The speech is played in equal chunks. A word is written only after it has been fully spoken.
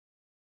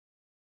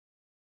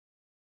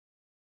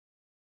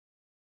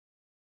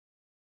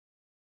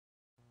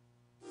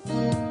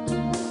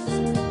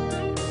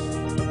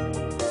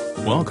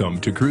Welcome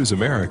to Cruise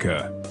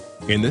America.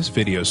 In this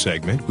video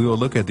segment, we will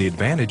look at the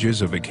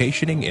advantages of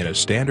vacationing in a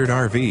standard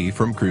RV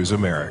from Cruise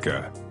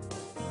America.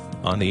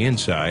 On the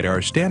inside,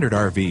 our standard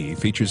RV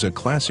features a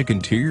classic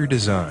interior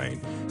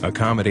design,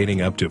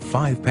 accommodating up to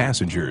 5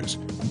 passengers,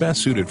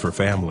 best suited for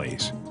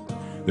families.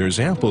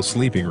 There's ample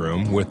sleeping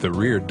room with the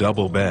rear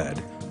double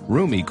bed,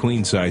 roomy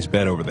queen-size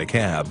bed over the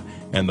cab,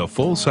 and the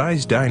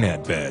full-size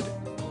dinette bed.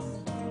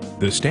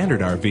 The standard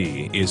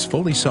RV is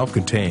fully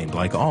self-contained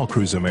like all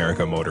Cruise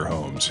America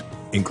motorhomes,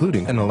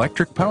 including an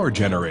electric power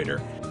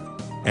generator.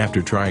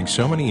 After trying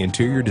so many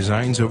interior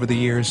designs over the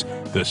years,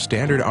 the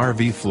standard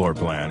RV floor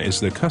plan is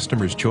the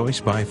customer's choice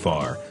by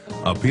far,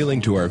 appealing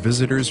to our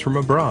visitors from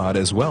abroad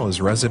as well as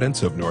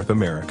residents of North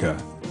America.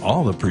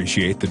 All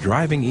appreciate the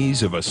driving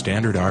ease of a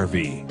standard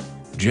RV.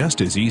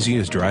 Just as easy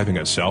as driving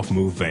a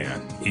self-move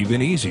van,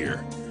 even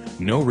easier.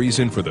 No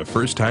reason for the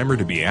first-timer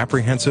to be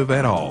apprehensive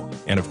at all,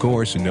 and of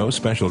course, no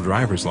special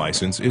driver's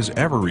license is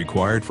ever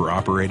required for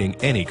operating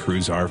any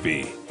cruise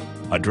RV.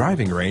 A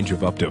driving range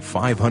of up to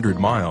 500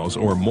 miles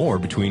or more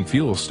between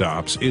fuel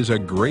stops is a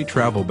great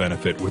travel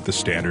benefit with the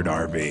standard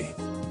RV.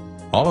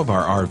 All of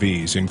our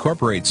RVs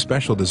incorporate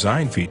special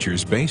design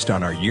features based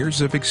on our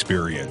years of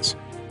experience.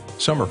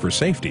 Some are for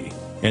safety,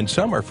 and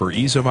some are for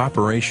ease of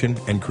operation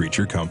and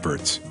creature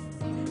comforts.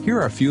 Here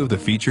are a few of the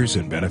features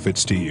and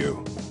benefits to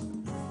you.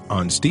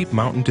 On steep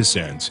mountain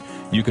descents,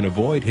 you can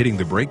avoid hitting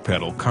the brake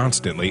pedal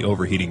constantly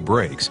overheating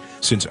brakes,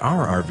 since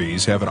our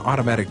RVs have an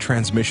automatic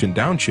transmission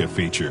downshift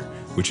feature,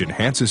 which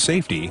enhances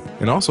safety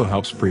and also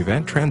helps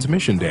prevent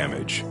transmission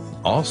damage.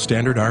 All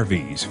standard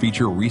RVs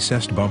feature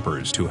recessed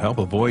bumpers to help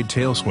avoid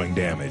tail swing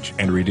damage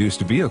and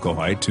reduced vehicle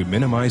height to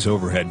minimize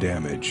overhead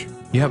damage.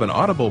 You have an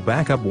audible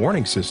backup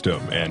warning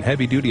system and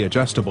heavy-duty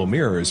adjustable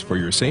mirrors for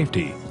your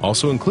safety.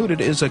 Also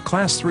included is a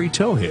Class 3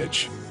 tow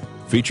hitch.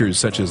 Features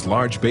such as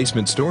large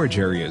basement storage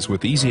areas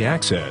with easy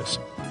access.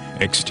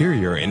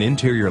 Exterior and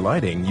interior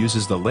lighting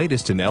uses the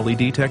latest in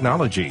LED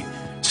technology,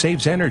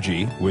 saves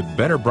energy with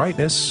better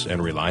brightness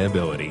and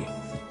reliability.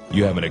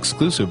 You have an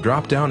exclusive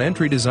drop-down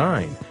entry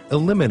design,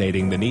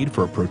 eliminating the need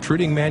for a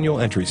protruding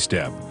manual entry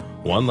step.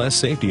 One less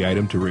safety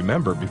item to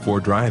remember before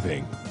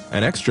driving.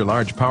 An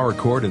extra-large power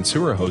cord and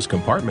sewer hose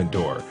compartment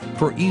door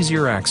for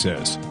easier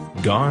access.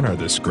 Gone are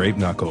the scraped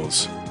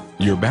knuckles.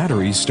 Your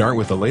batteries start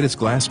with the latest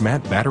glass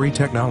mat battery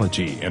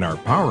technology and are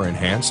power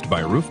enhanced by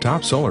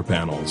rooftop solar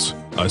panels.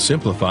 A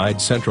simplified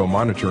central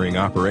monitoring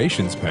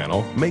operations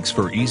panel makes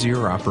for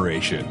easier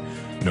operation.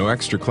 No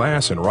extra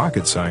class and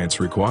rocket science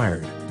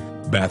required.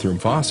 Bathroom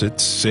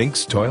faucets,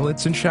 sinks,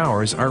 toilets, and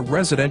showers are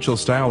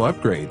residential-style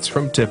upgrades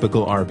from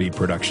typical RV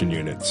production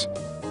units.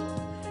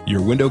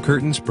 Your window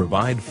curtains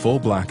provide full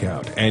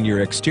blackout, and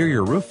your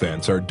exterior roof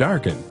vents are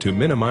darkened to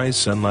minimize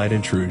sunlight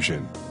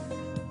intrusion.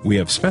 We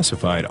have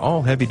specified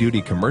all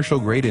heavy-duty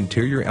commercial-grade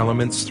interior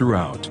elements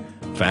throughout: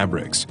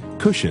 fabrics,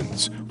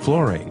 cushions,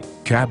 flooring,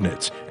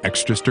 cabinets,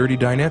 extra sturdy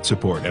dinette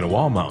support and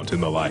wall mount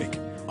and the like.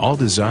 All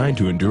designed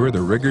to endure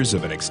the rigors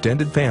of an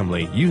extended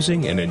family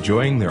using and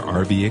enjoying their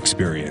RV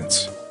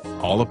experience.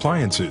 All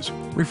appliances,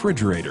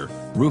 refrigerator,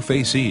 roof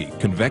AC,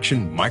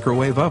 convection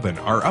microwave oven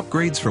are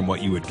upgrades from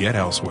what you would get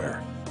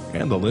elsewhere.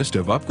 And the list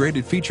of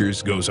upgraded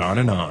features goes on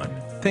and on,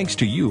 thanks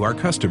to you, our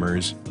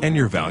customers, and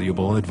your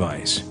valuable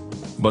advice.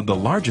 But the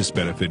largest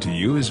benefit to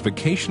you is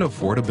vacation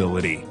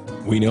affordability.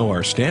 We know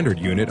our standard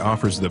unit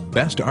offers the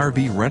best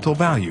RV rental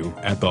value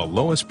at the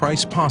lowest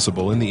price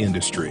possible in the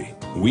industry.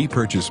 We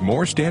purchase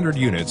more standard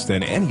units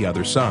than any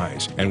other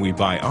size, and we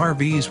buy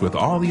RVs with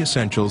all the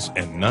essentials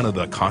and none of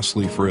the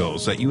costly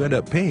frills that you end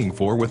up paying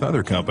for with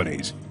other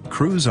companies.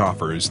 Cruise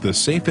offers the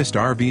safest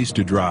RVs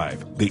to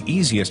drive, the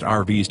easiest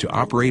RVs to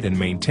operate and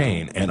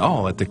maintain, and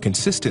all at the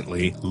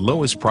consistently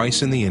lowest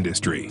price in the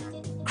industry.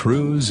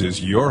 Cruise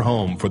is your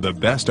home for the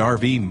best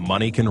RV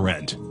money can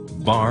rent,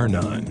 bar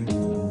none.